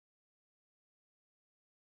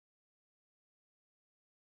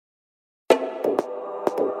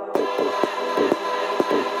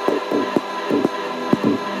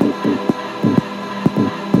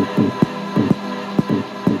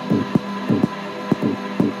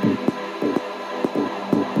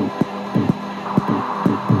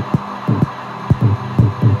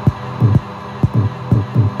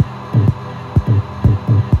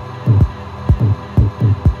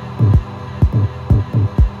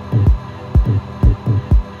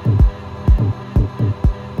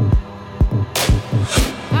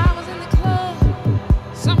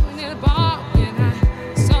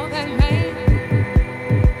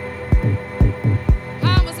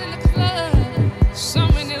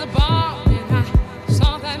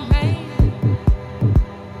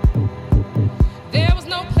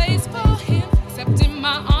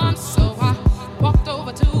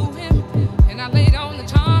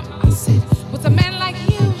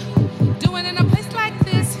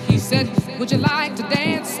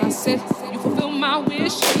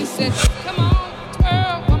She said, come on,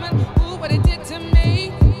 twirl, woman, ooh, what it did to me.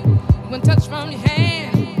 One touch from your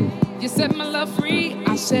hand, you set my love free.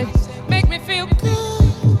 I said, make me feel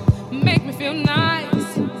good, make me feel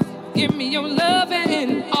nice. Give me your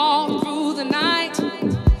loving all through the night.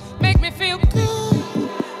 Make me feel good,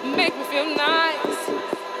 make me feel nice.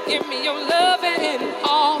 Give me your loving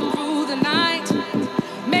all through the night.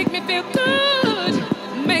 Make me feel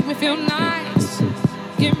good, make me feel nice.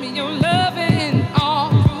 Give me your loving all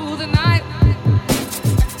through the night.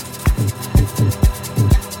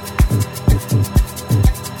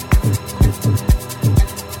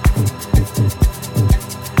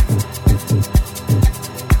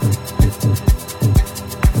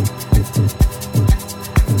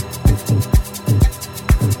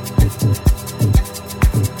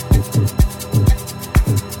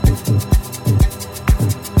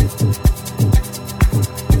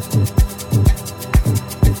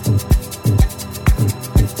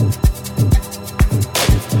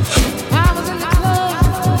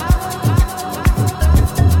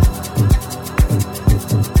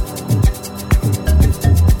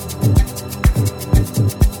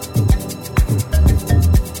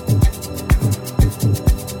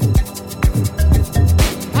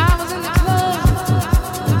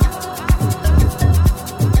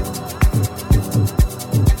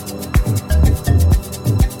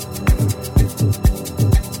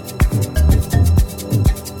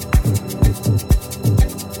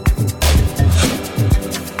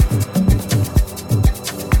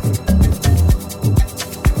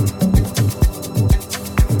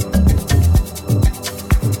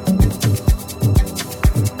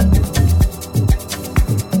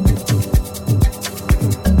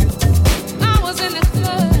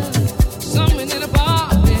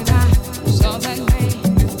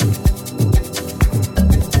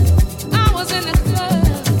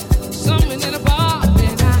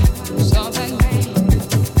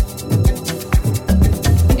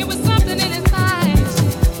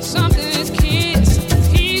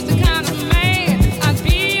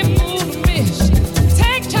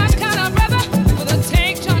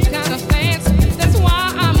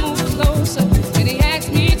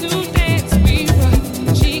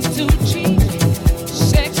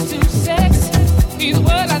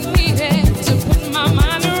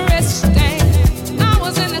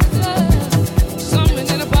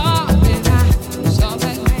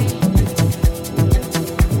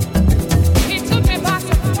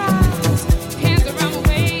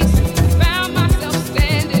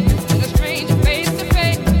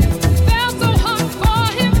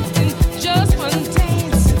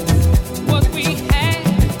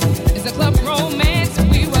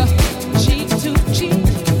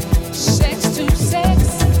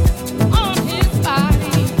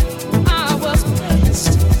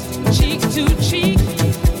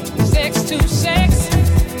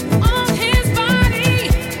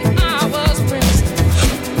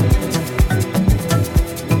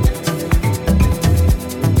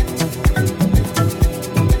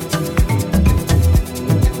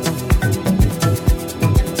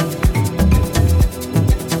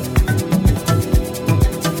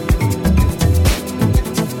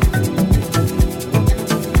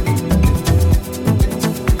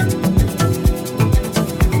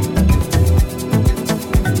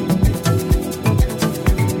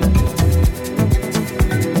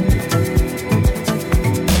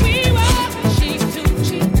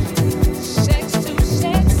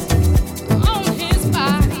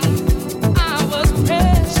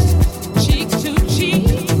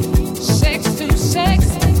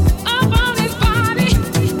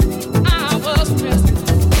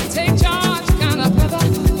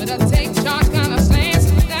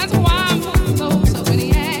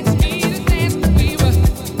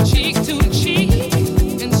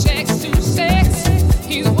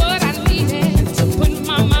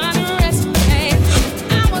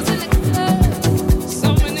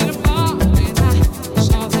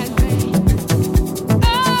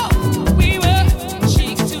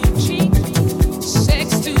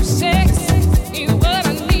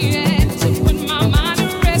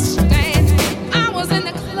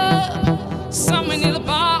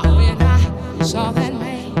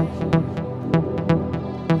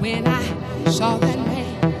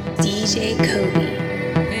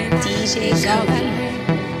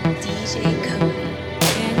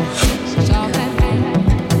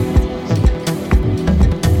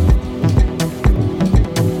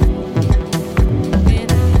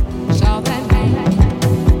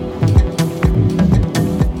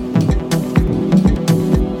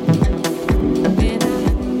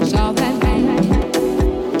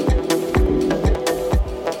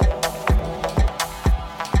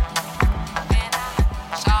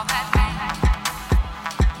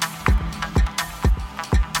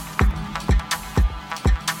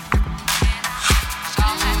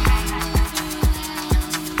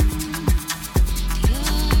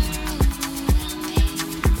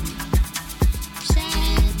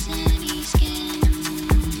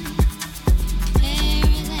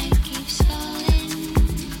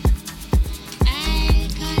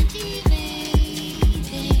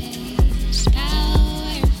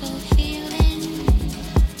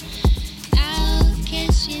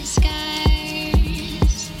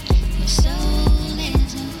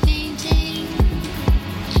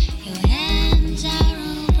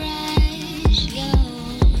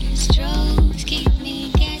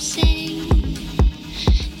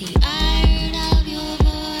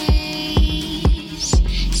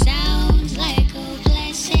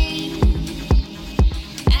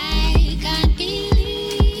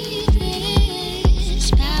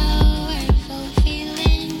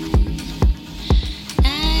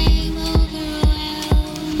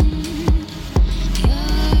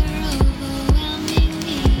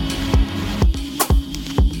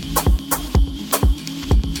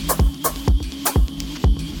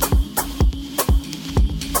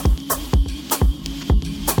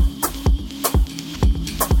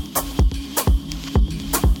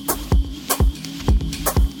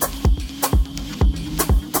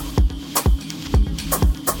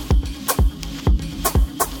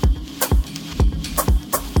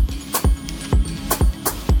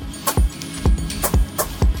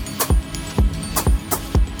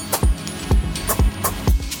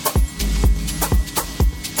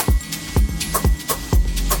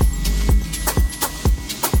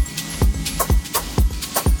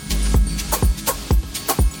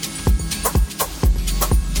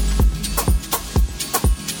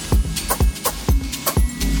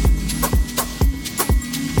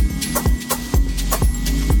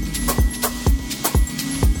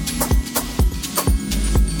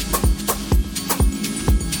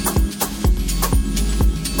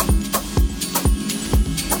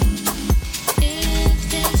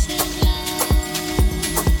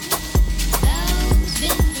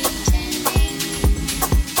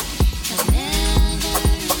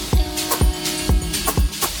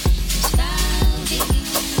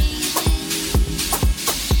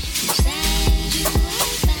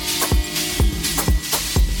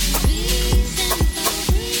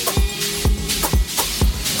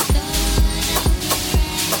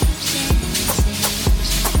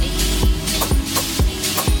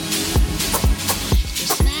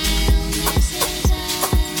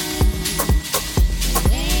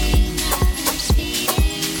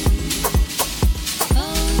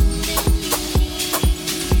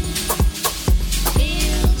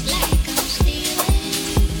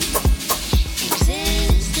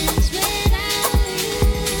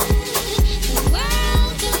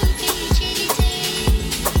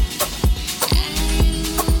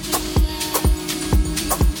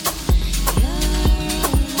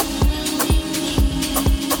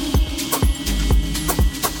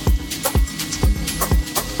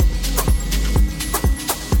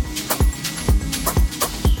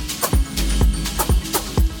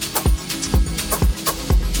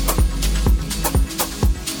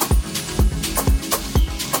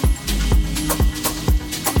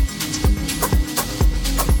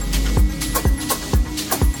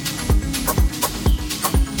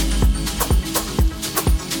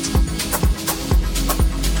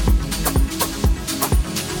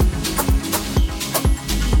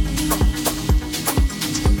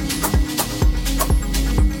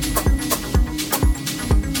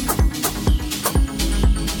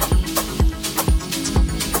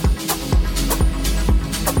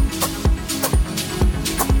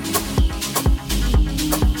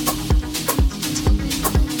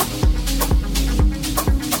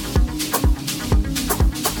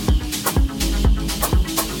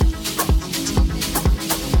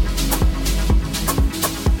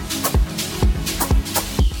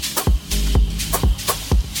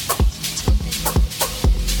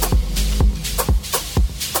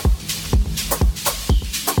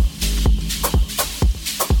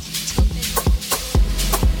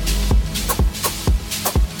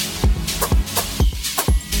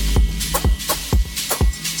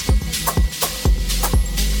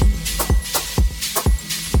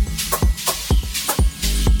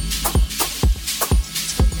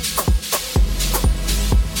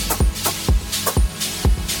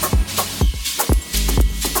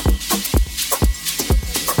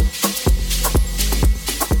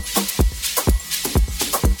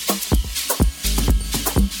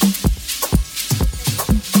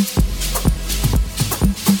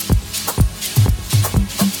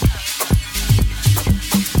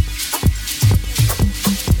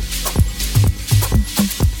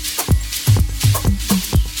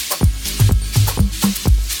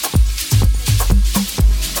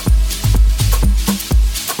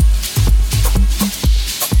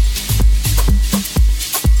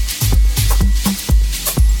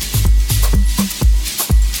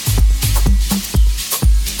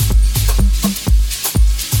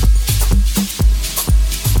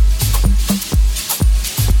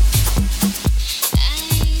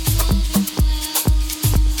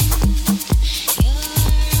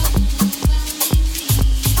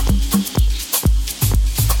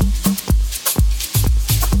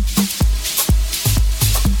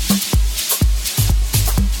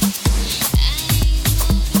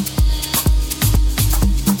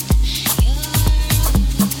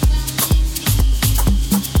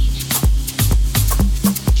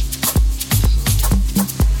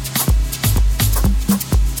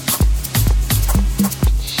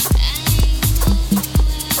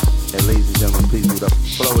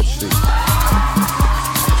 speak.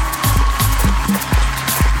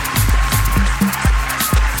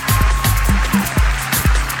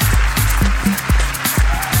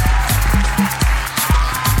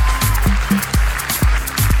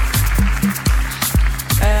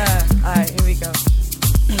 Alright, here we go.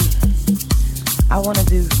 I wanna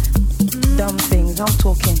do dumb things. I'm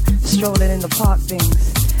talking strolling in the park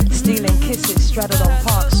things, stealing kisses straddled on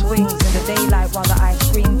park swings in the daylight while the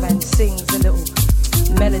ice cream van sings a little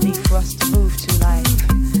melody for us to move to, like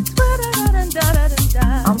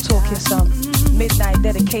I'm talking some midnight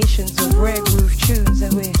dedications of rare groove tunes,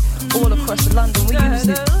 and we're all across London. We use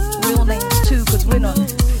the real names too, cause we're not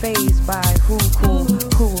fazed by who cool,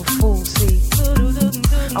 who will fool. See,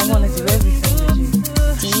 I wanna do everything with you.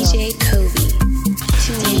 DJ Kobe.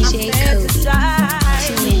 DJ Kobe.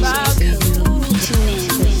 Tune in.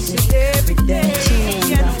 Every day,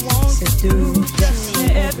 say do just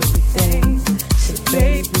everything. Say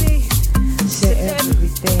baby, say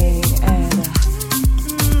everything. And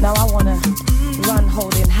now I wanna run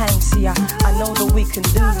holding hands. See, I know that we can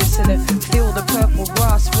do this in a field of purple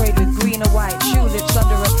grass sprayed with green and white tulips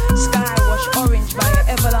under a sky washed orange by an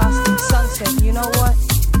everlasting sunset. You know what?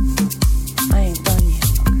 I ain't done yet.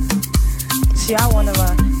 See, I wanna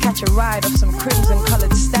catch a ride of some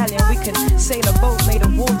crimson-colored stallion. We can sail a boat made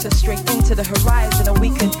of water straight into the horizon, or we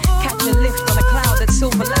can catch a lift on a cloud that's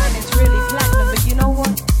silver lining's really platinum. But you know what?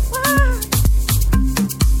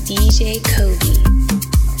 DJ Kobe.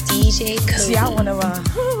 DJ Kobe. See, I wanna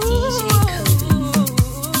DJ Kobe.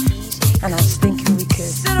 and I was thinking we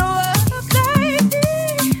could.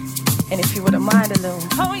 And if you wouldn't mind a little.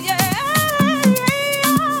 Oh yeah.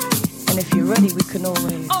 And if you're ready, we can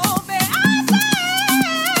always.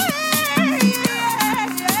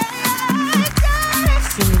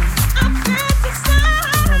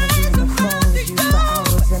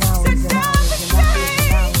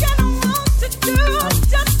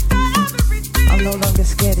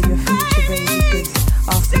 Scared of your future, baby, cause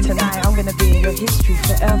after tonight I'm gonna be in your history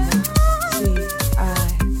forever. See,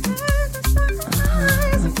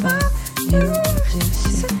 about you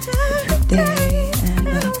just every day,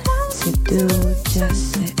 and do just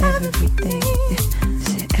say everything,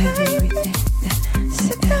 say everything,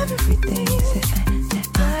 say everything, say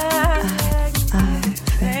I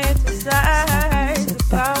fantasize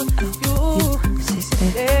about you, say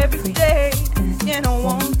every day, and I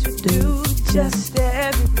want to do just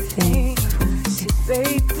everything, sit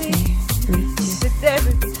baby, sit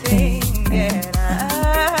everything, and I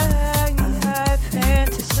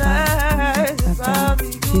fantasize about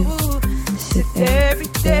you, sit every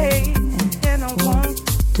day, and I want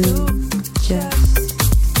to do just.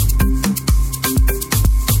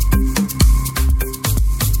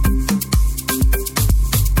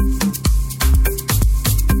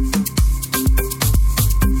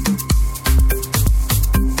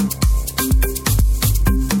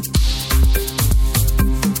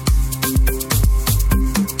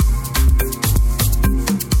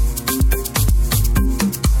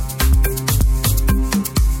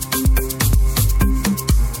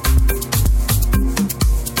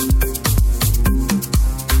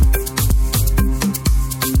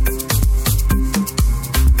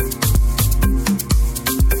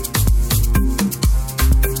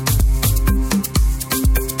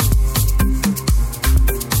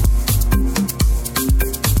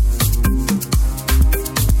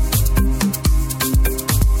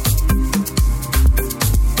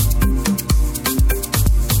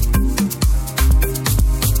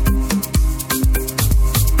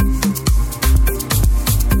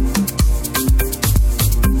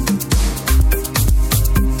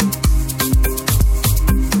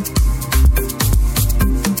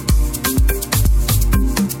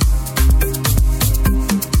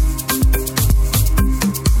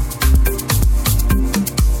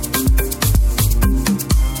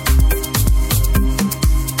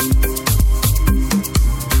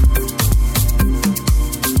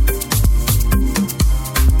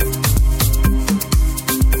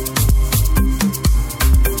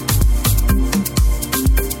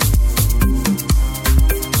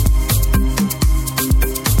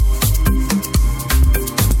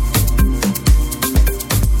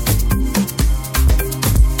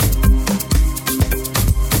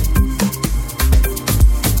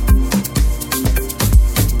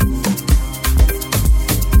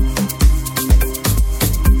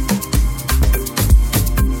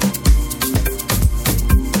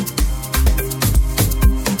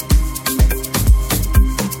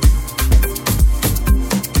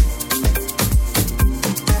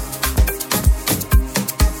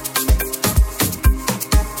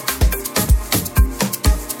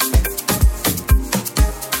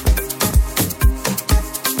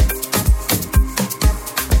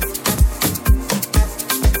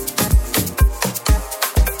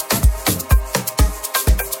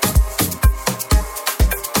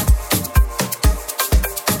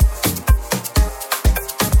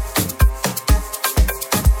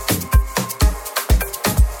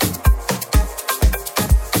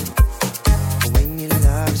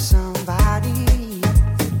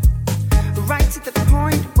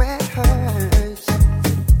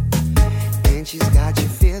 she's got you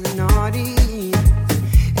feeling naughty.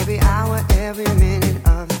 Every hour, every minute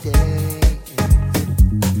of the day.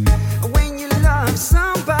 When you love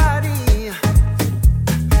somebody,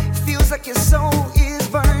 feels like your soul is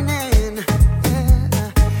burning.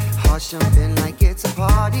 Yeah. Heart jumping like it's a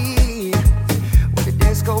party, with a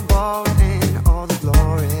disco ball and all the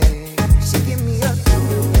glory. She give me a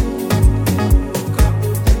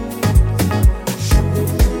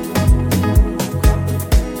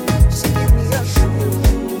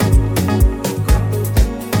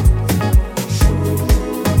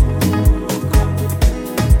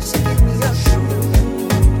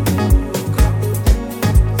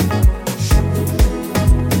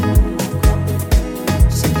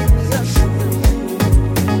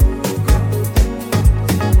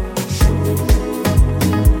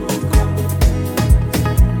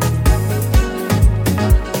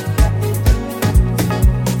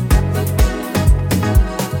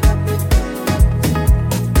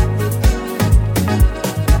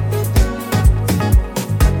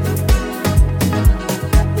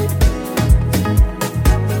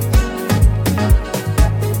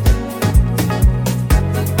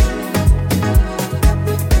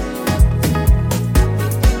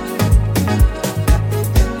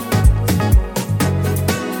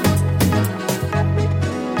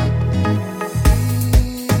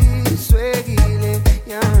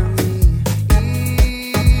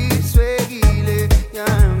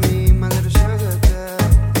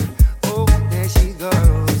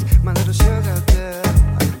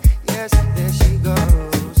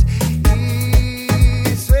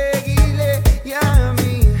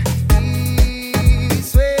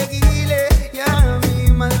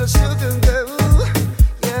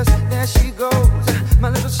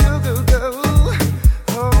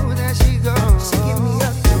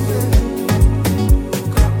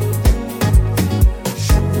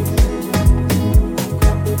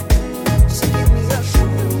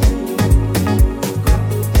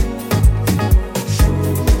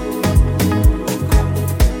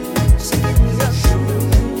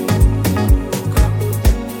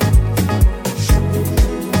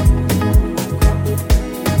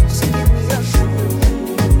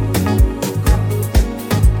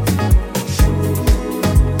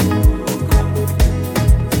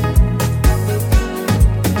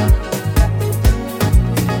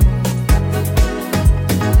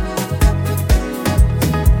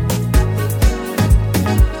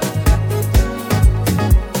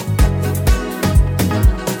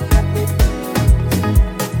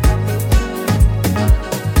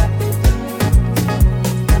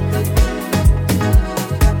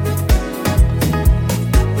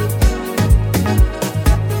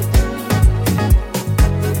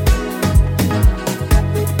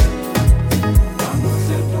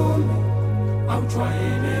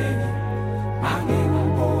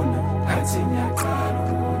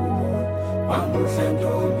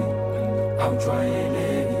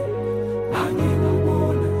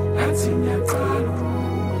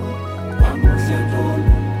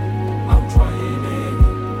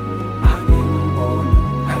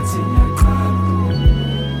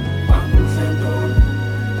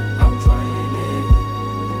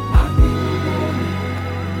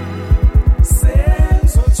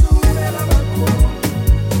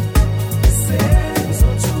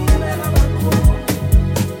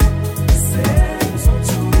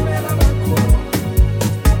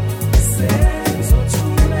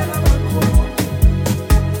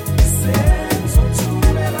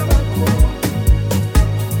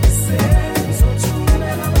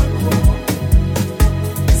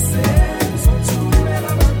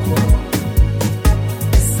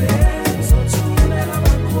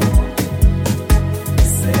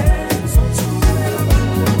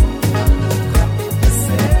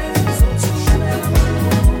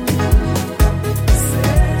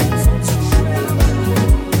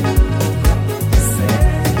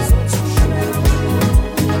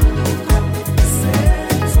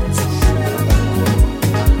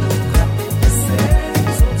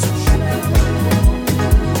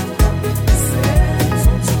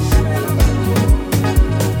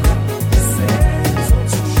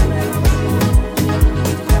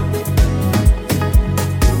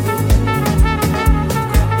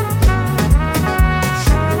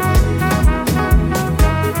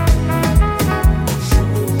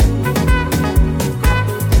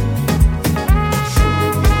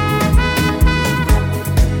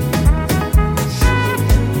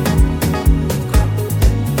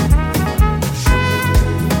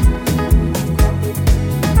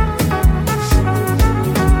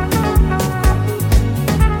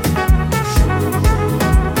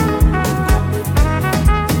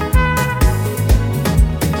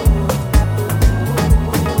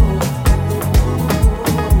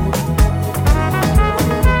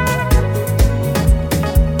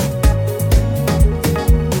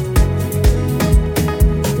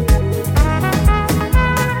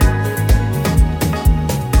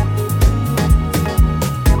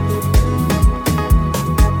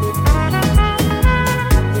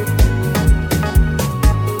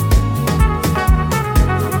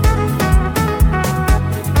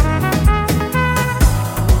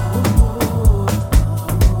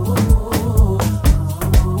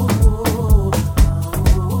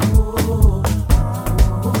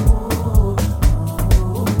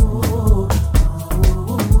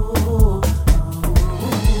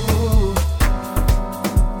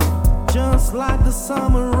Just like the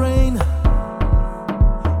summer rain,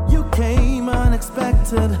 you came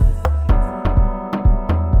unexpected,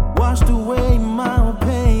 washed away my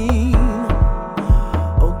pain.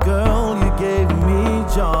 Oh girl, you gave me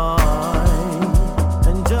joy.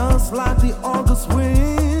 And just like the August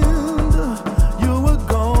wind, you were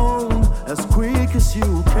gone as quick as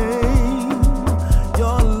you came.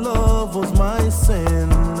 Your love was my sin,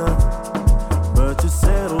 but you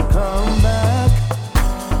said, oh, come back.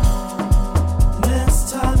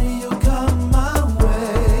 Next time you come my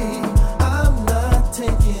way, I'm not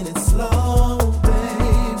taking it slow,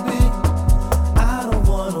 baby. I don't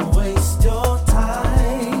wanna waste your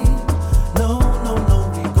time. No, no, no,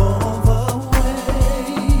 we go all the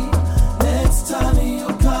way. Next time you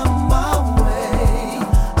come my way,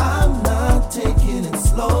 I'm not taking it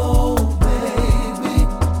slow, baby.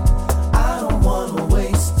 I don't wanna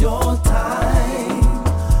waste your time.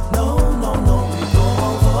 No, no, no, we go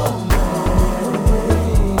all the way.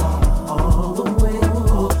 All the way,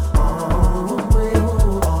 all the way,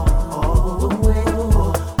 all the way,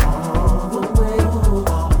 all the way,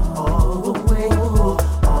 all the way, all the way,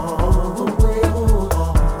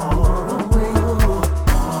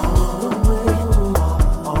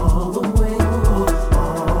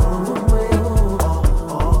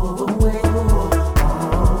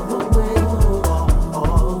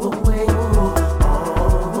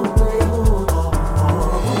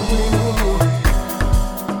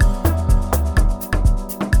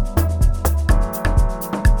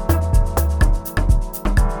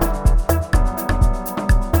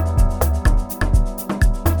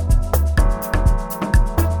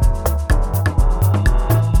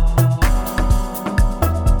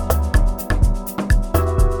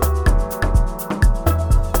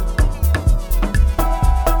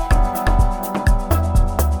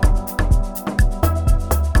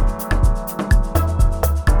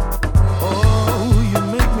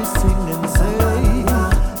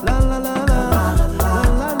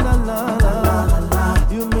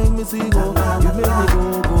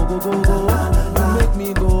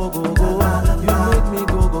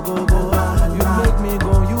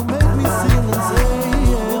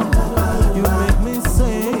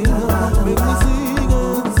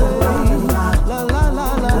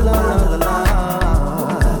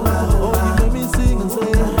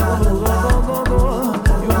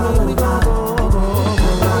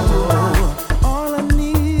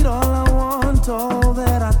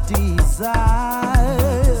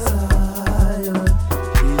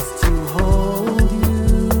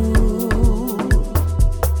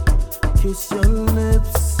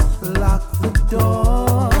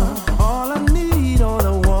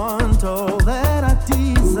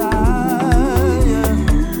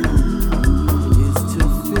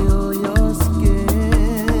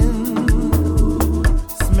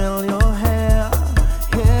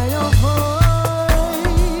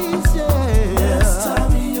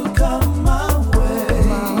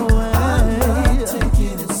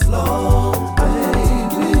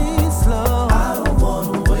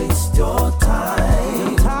 your time.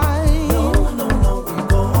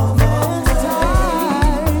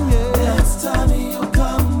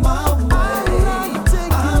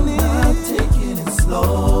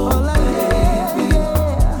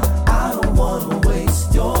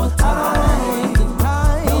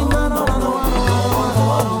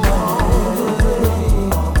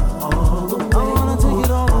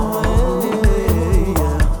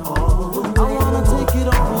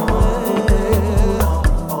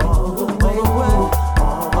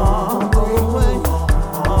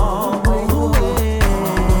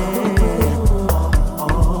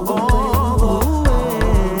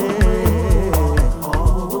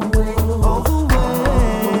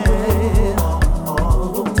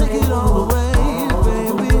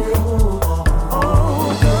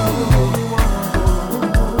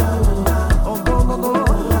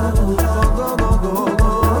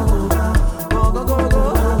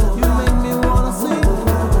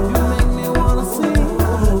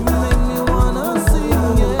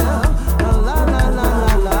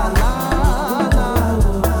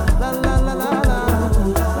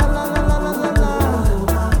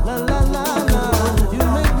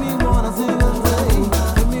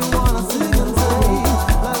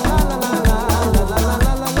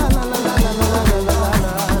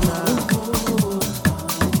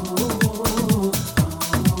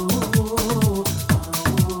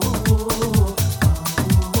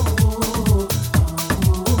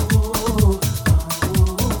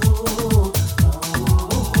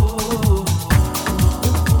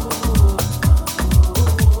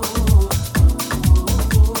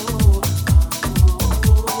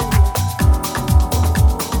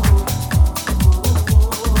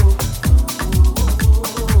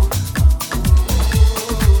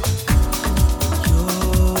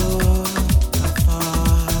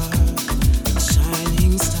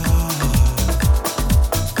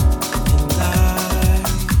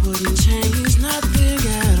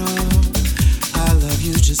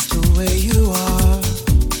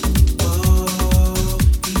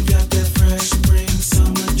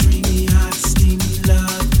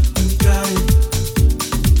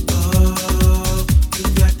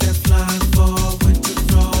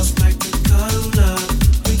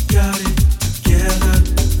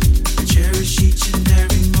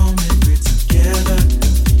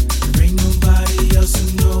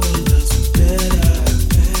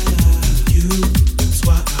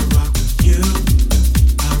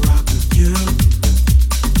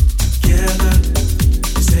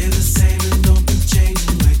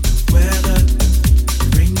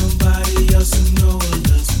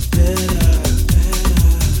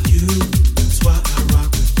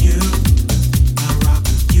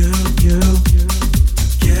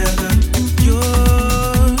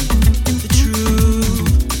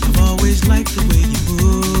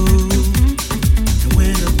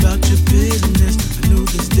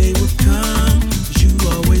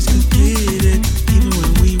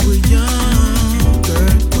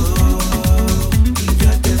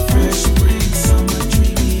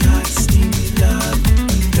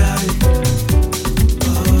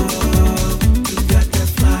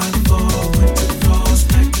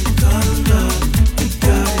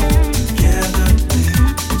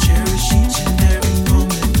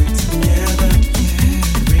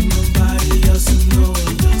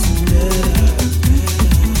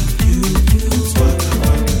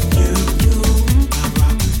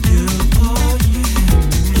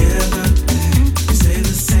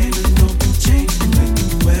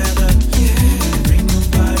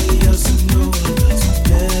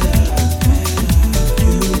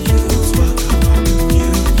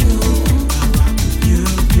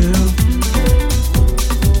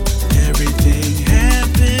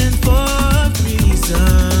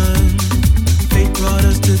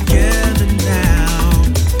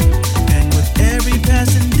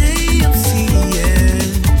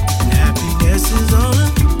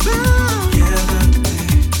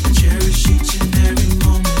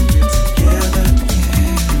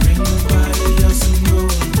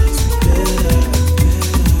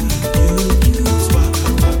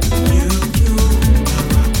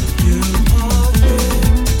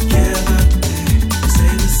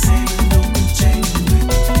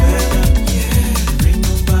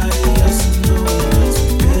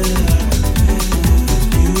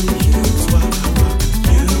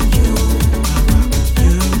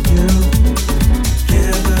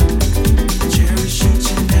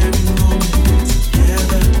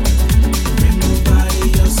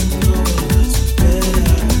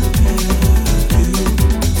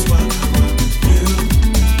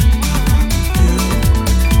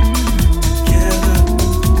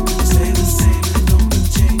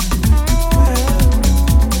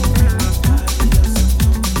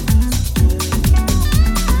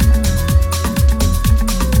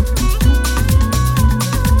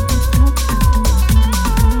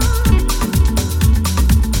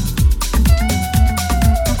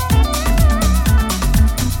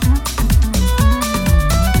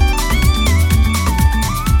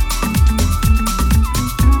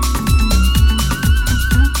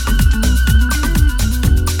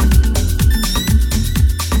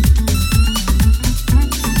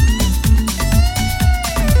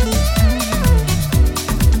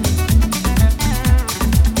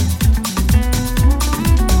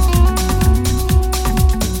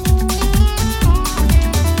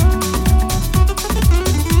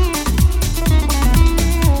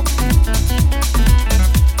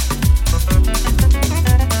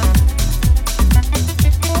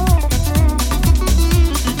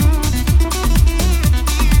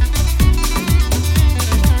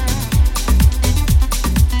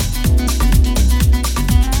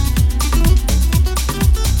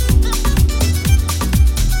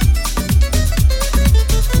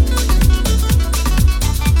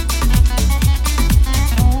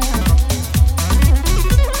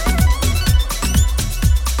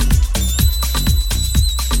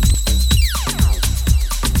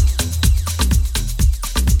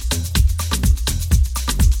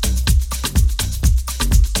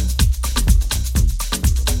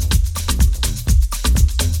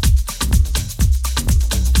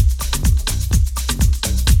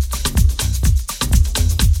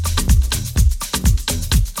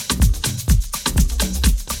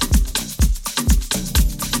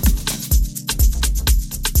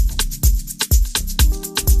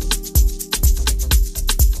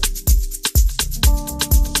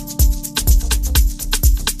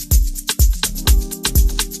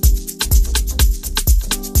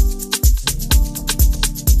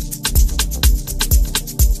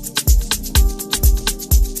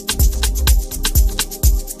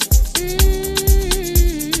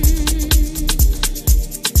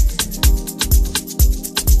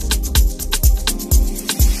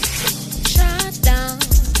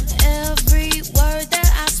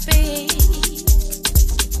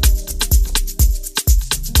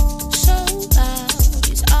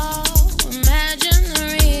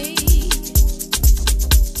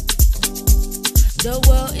 The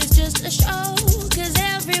world is just a show, 'cause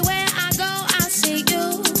everywhere I go, I see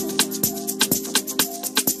you.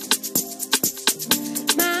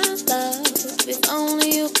 My love, if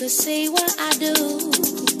only you could see what I do.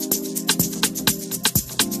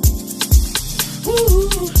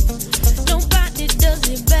 Ooh, nobody does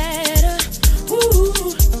it better.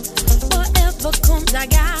 Ooh, whatever comes, I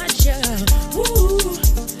got you. Ooh,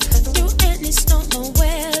 through any storm or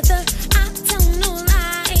weather, I tell no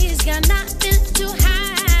lies, got nothing to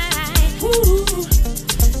hide. Ooh,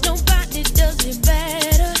 nobody does it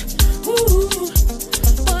better. Ooh,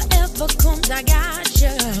 whatever comes, I got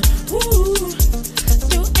you. Ooh,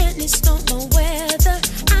 through any storm or weather,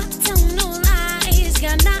 I tell no lies,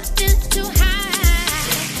 got nothing to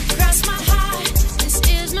hide. Cross my heart, this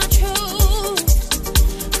is my truth.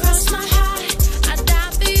 Cross my heart, I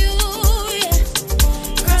die for you, yeah.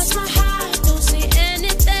 Cross my heart, don't say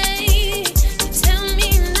anything. You tell me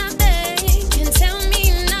nothing, can tell me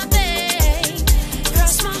nothing.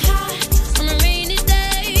 Cross my heart on a rainy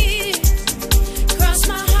day. Cross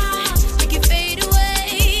my heart, make it fade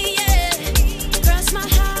away, yeah. Cross my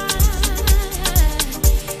heart,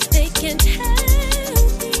 they can tell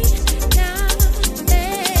me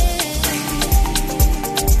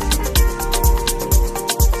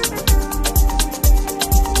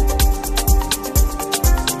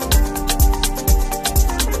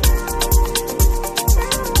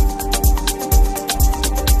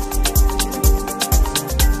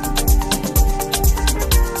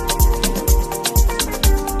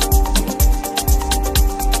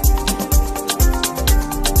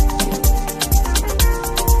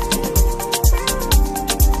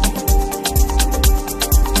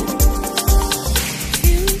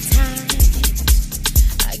few times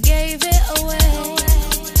I gave it away.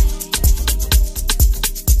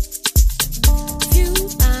 Few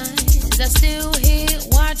times I still hear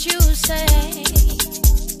what you say.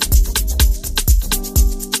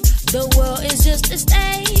 The world is just a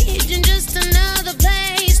stage and just another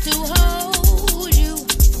place to hold you.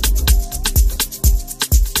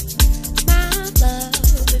 My love,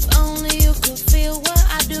 if only you could feel what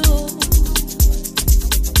I do.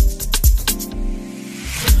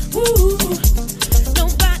 Ooh,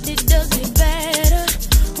 nobody does it better.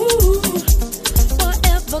 Ooh,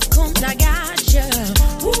 whatever comes, I got you.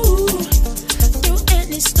 Ooh, through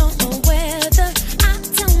any storm or weather, I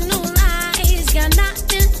tell no lies, got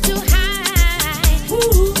nothing to hide.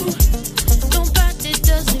 Ooh, nobody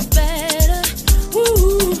does it better.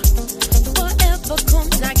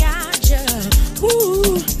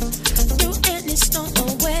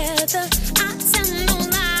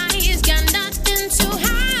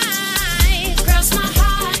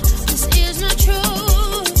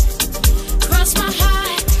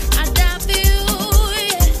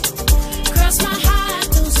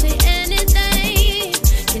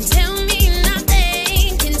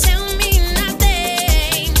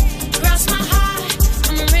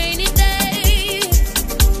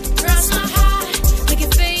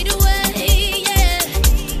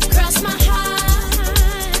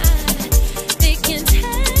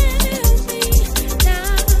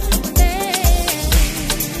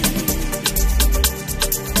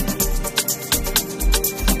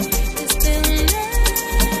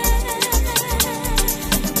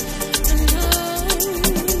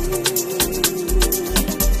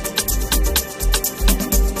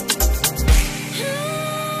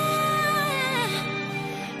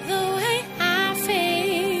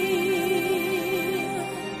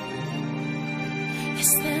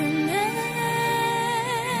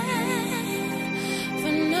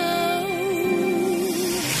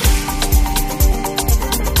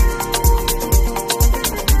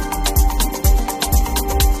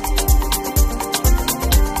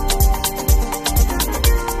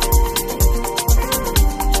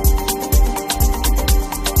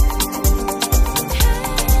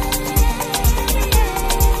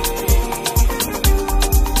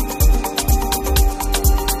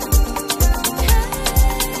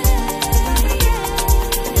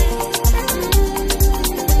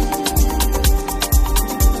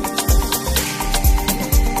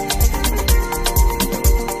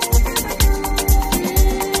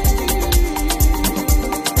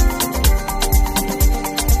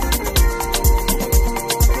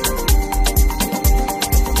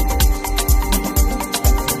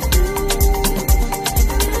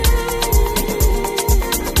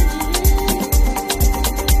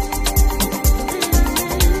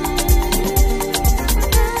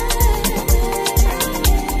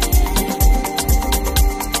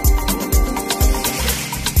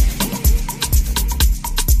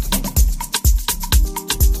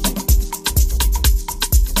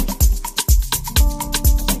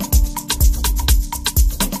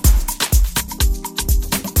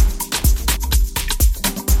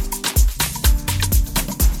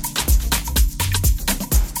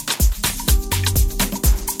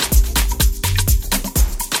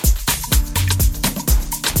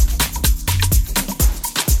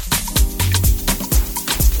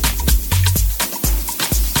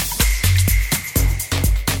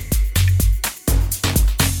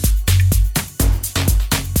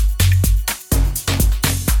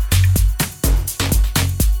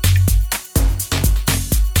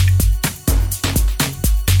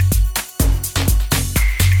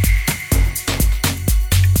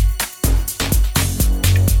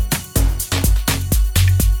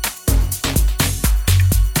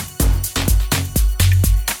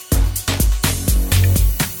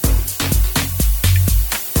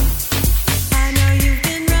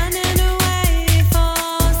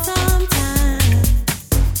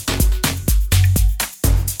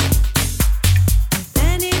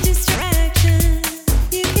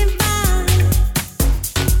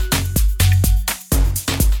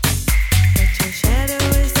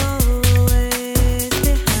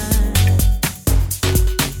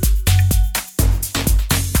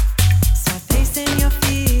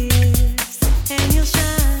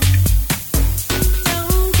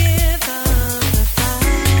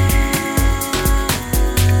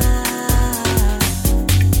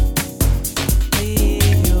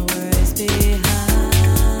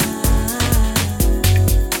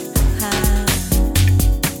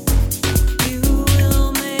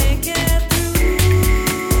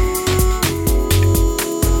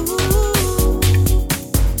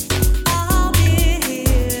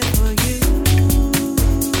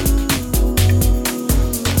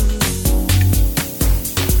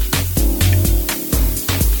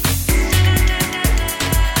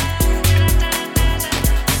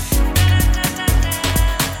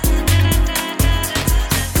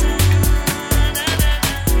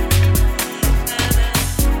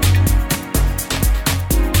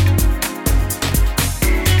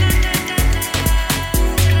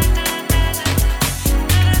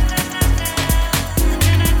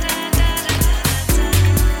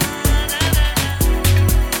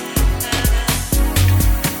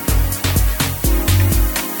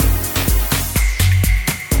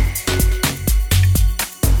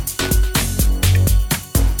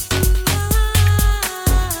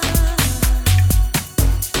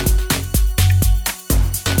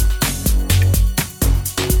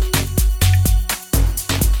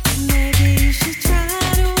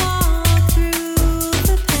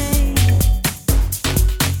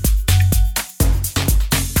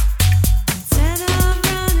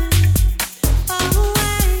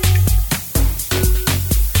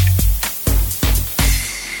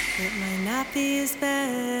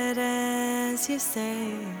 as you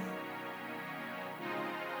say.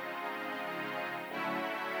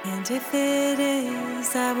 And if it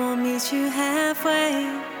is, I will meet you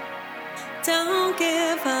halfway. Don't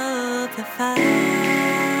give up the fight.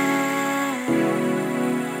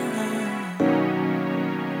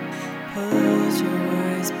 Put your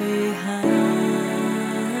words behind.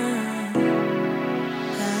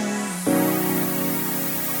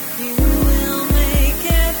 You will make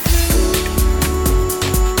it through.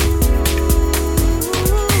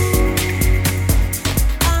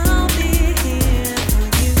 I'll be here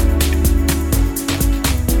for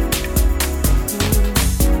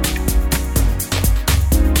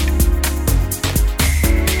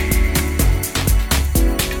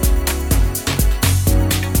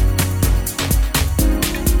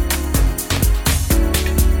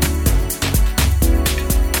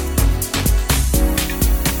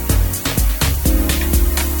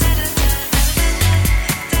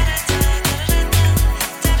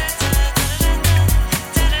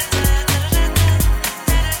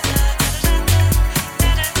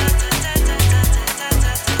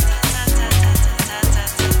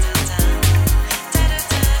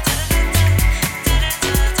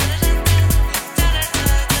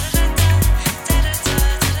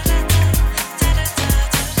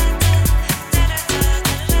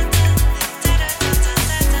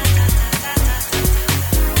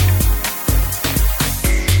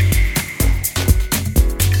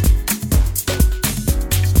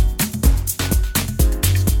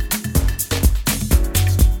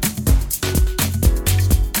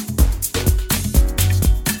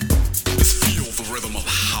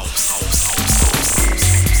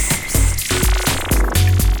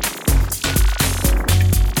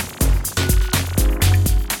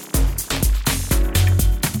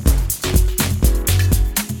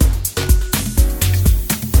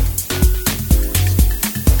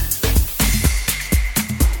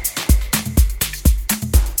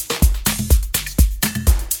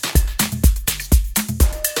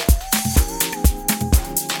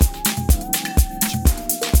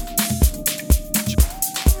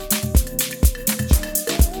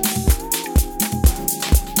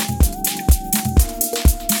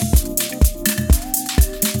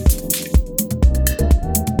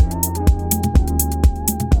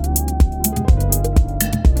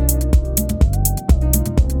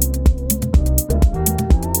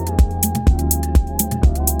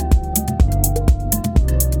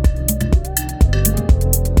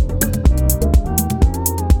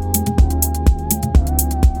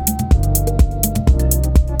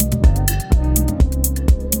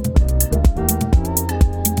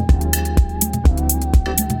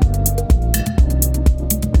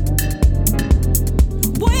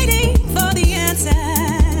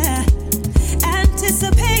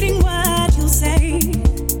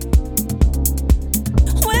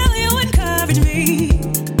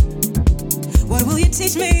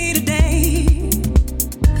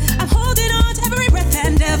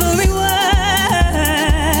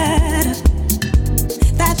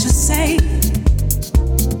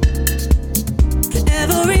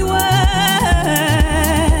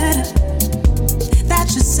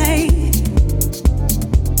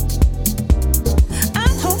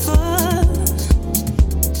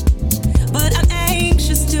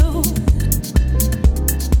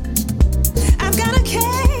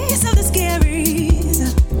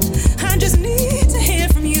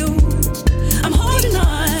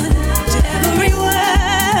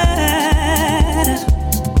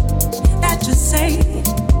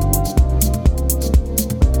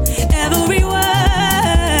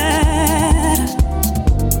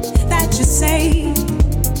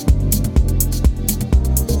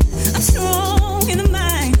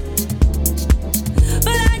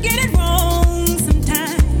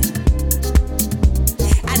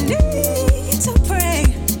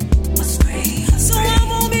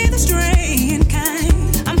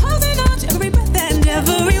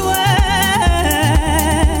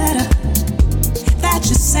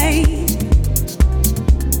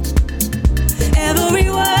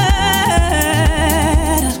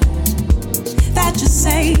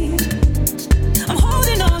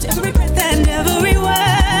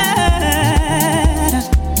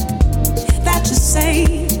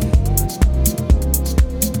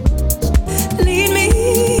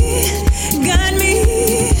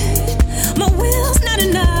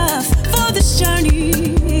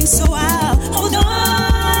so I'll hold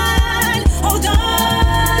on,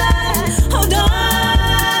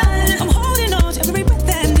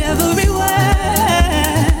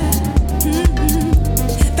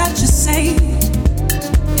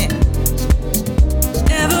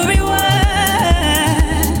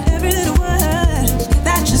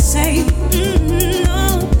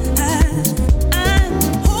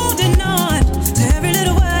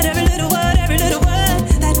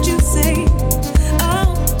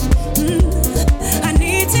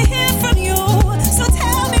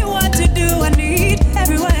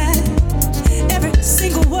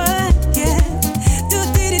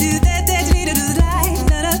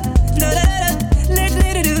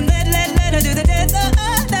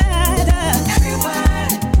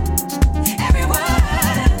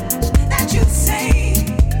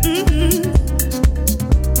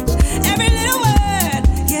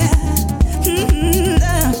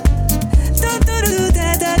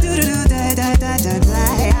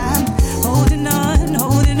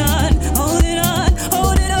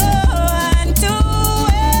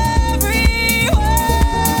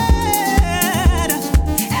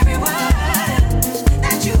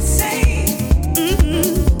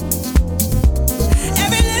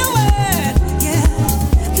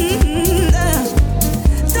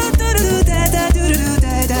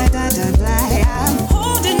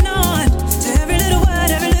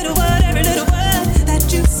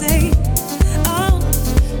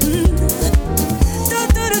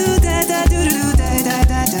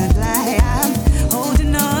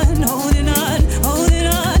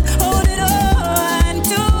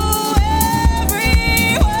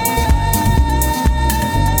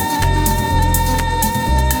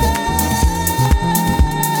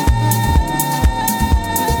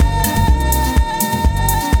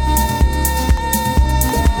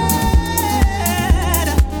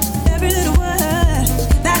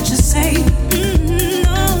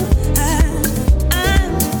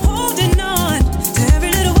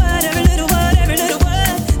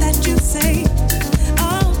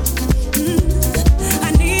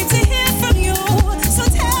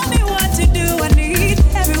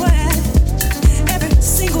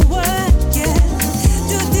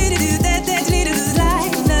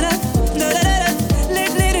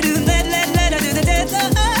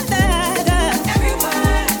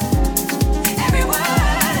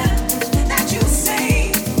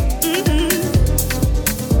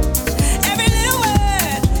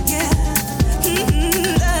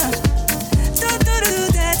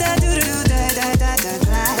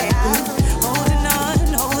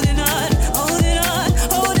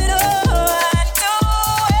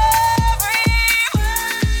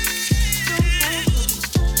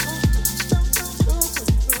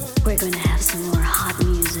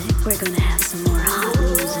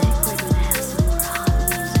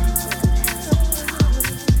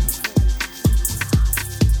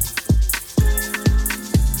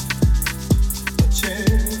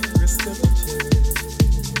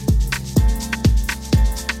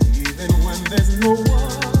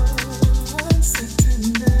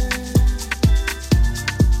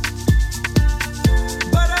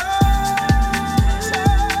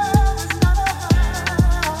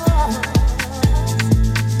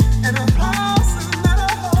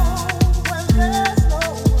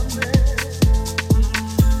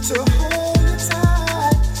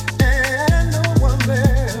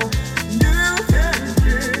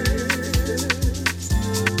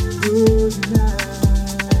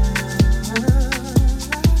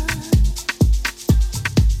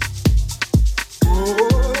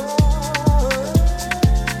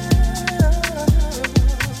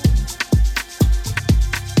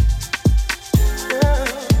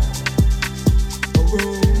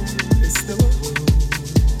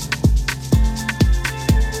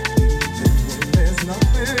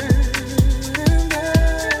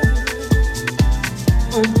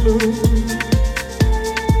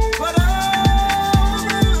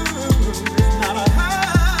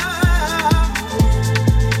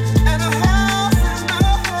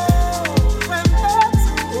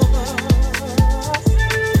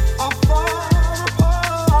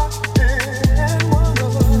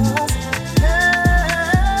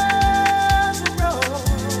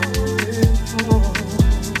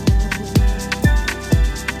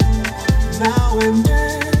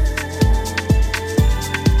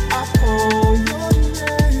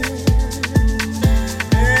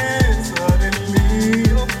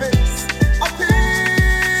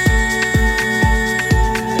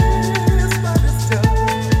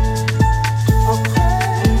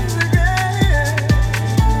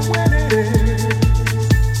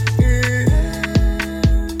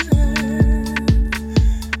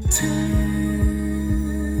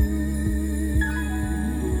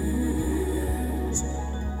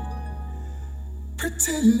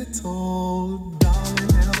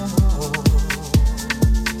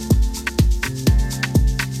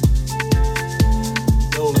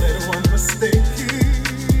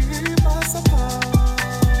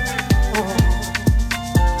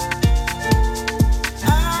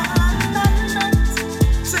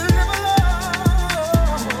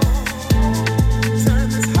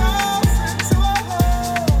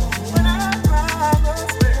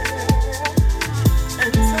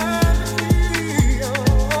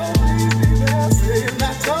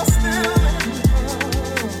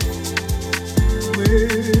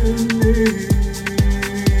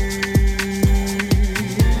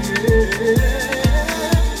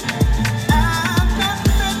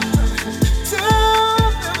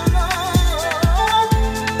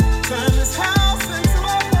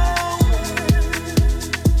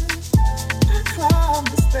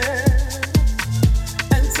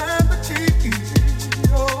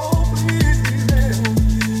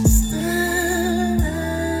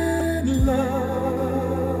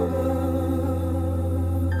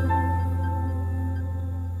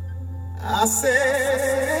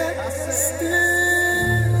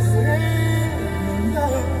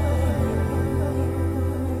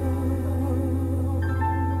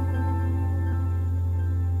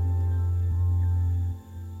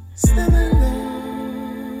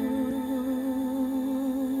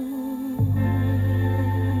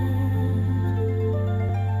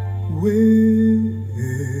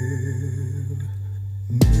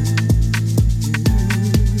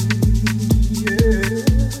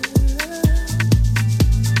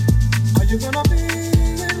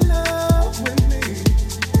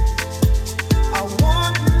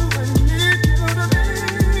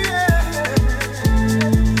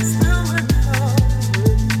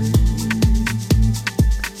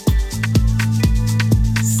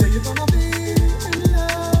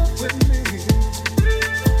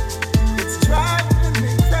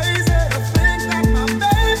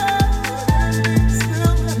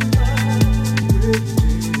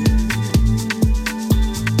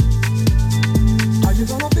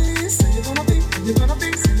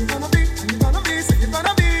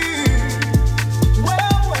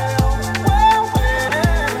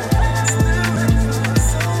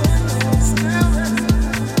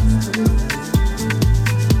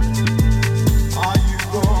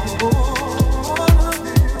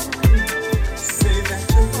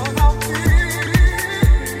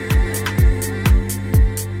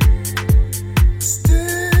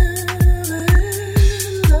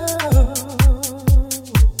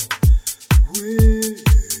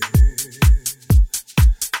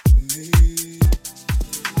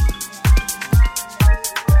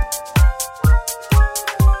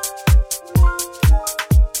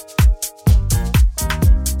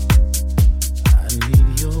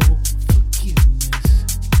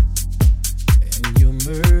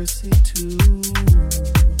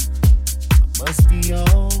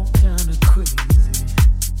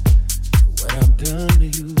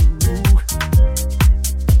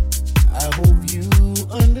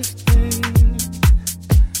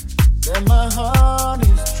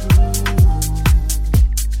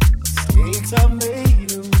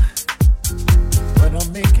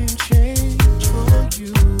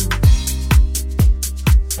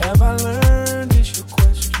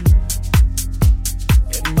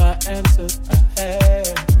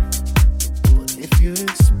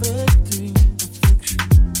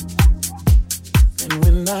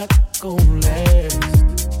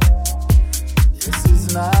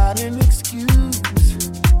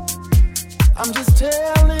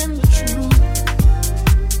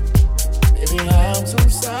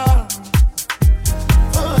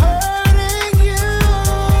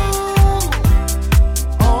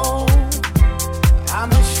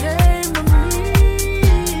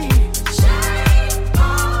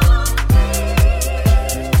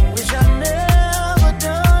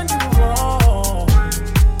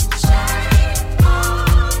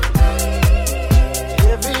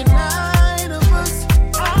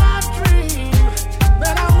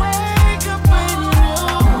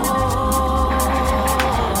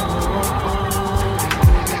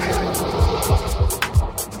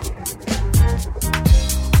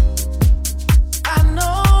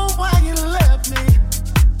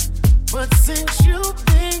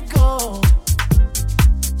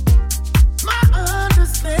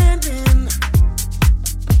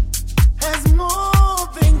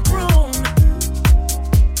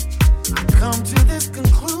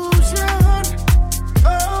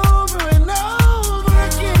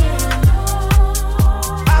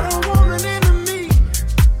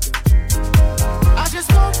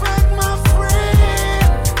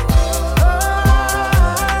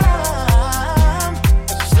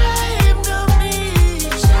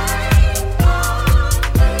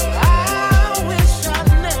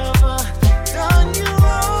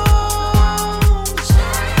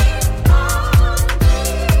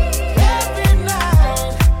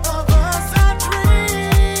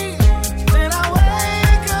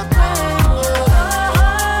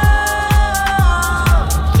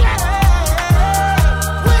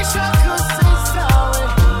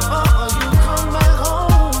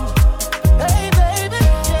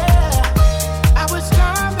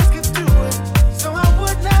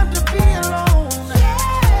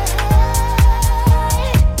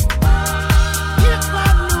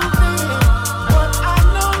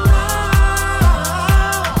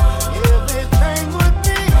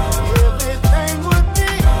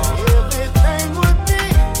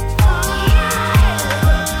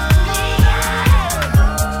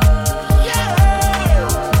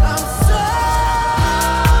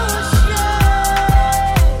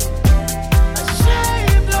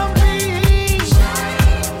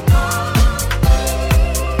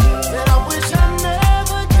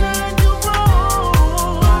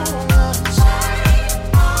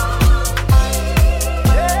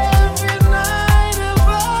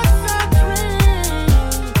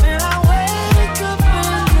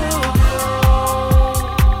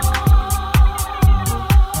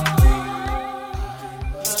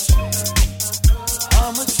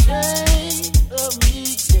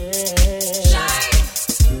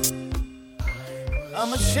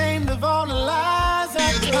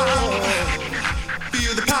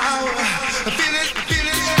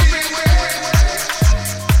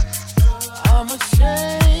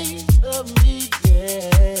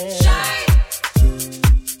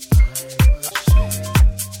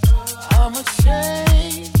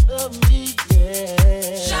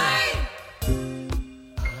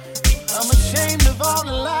 all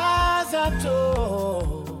the lies I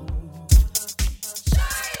told.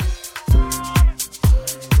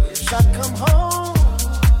 Wish I come home.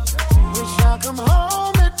 Wish I come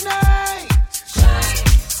home at night.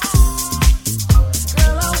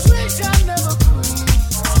 Girl, I wish I never quit.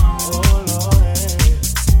 Oh Lord.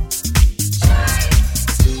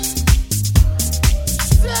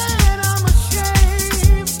 Saying I'm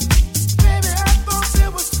ashamed. Baby, I thought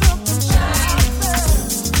there was something out there.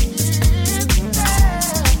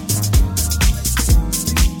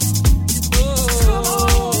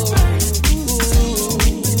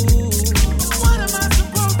 What am I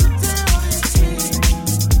supposed to tell these kids?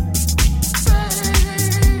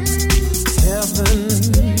 Heaven,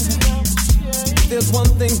 there's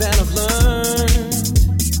one thing that I've learned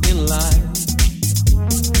in life.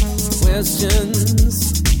 Questions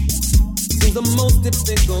seem the most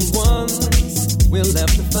difficult ones we'll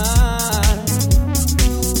have to find.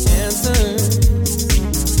 Answers,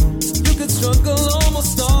 you could struggle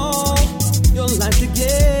almost all your life to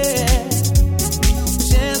get.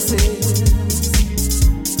 Chances,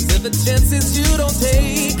 said the chances you don't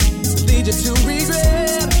take lead you to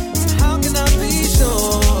regret. How can I be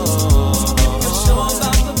sure? You're sure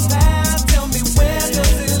about the past, tell me where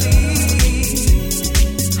does it lead?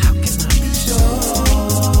 How can I be sure?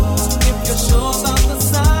 If you're sure about the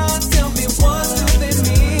signs, tell me what do they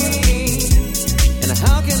mean? And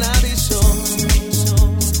how can I be sure?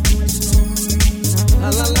 La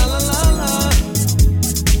la la la la la.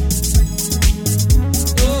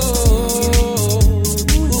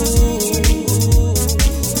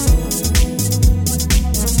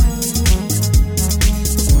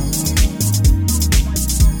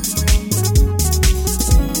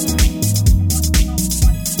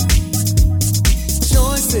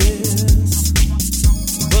 Choices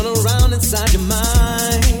run around inside your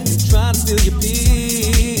mind, try to steal your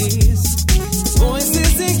peace.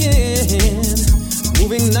 Voices again,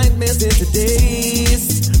 moving nightmares into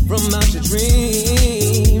days from out your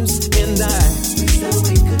dreams. And I said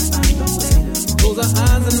we could find a way to close our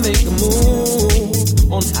eyes and make a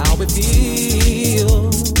move on how we feel.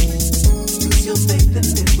 Use your faith and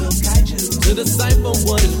it will guide you to decipher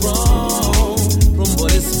what is wrong from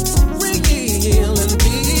what is real and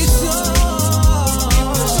be sure. If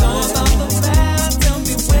you're sure about the past, tell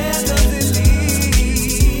me where does it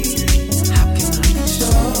lead? How can I be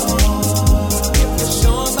sure? If you're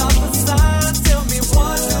sure about the signs, tell me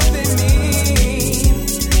what do they mean?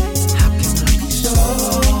 How can I be sure?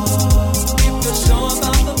 If you're sure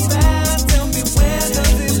about the past, tell me where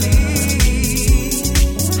does it lead?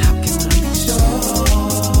 How can I be sure?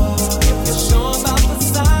 If you're sure about the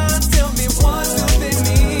signs, tell me what do they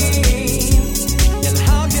mean? And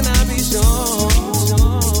how can I be sure?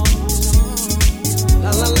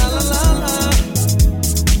 La la la la la la.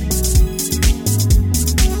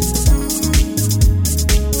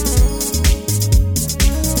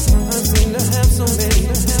 I seem to have so many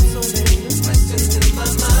questions in my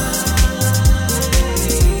mind.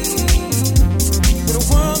 In a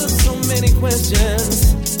world of so many questions,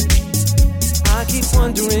 I keep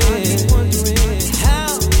wondering,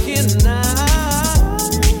 how can I be sure?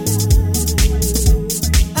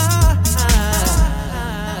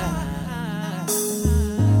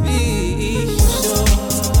 Be sure.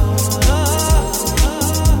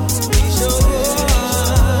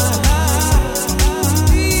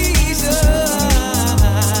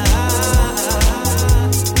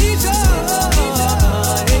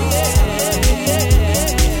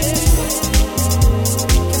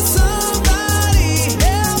 Somebody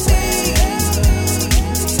help me.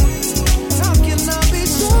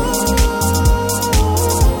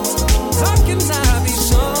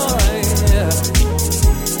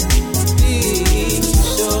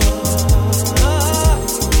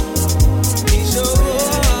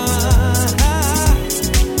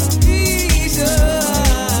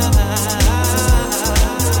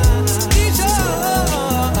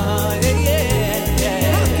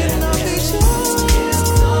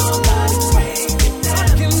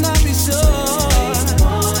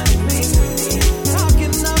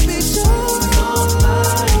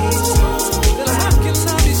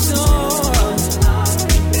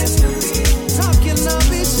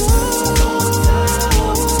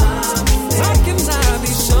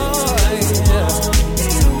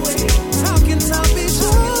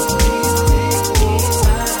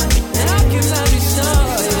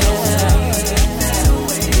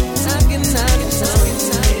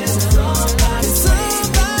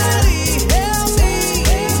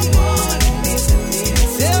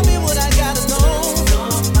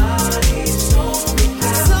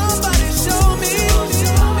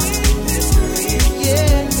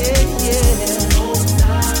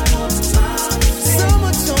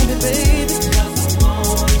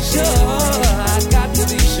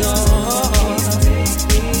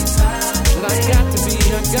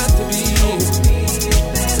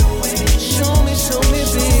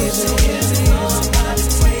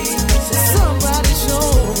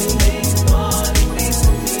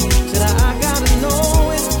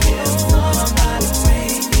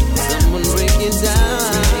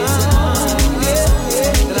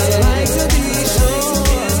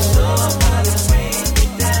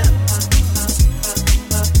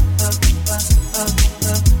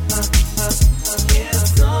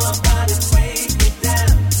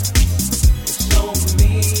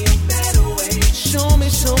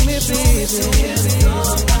 baby.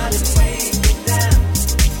 Somebody break it down.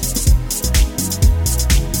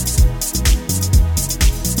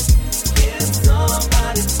 Can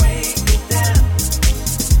somebody break it down?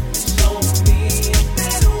 Show me a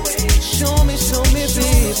better way. Show me,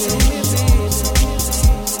 baby.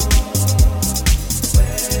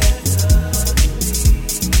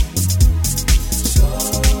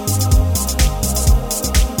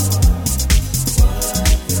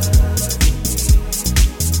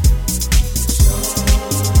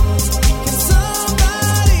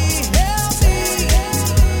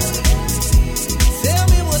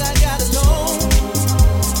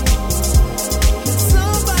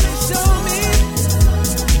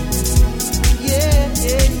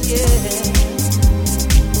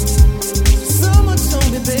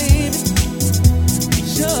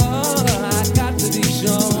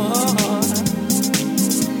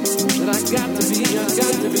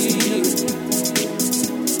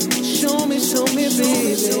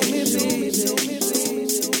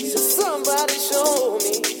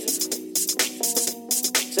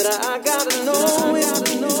 I gotta know it.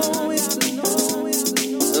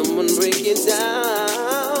 Someone break it down.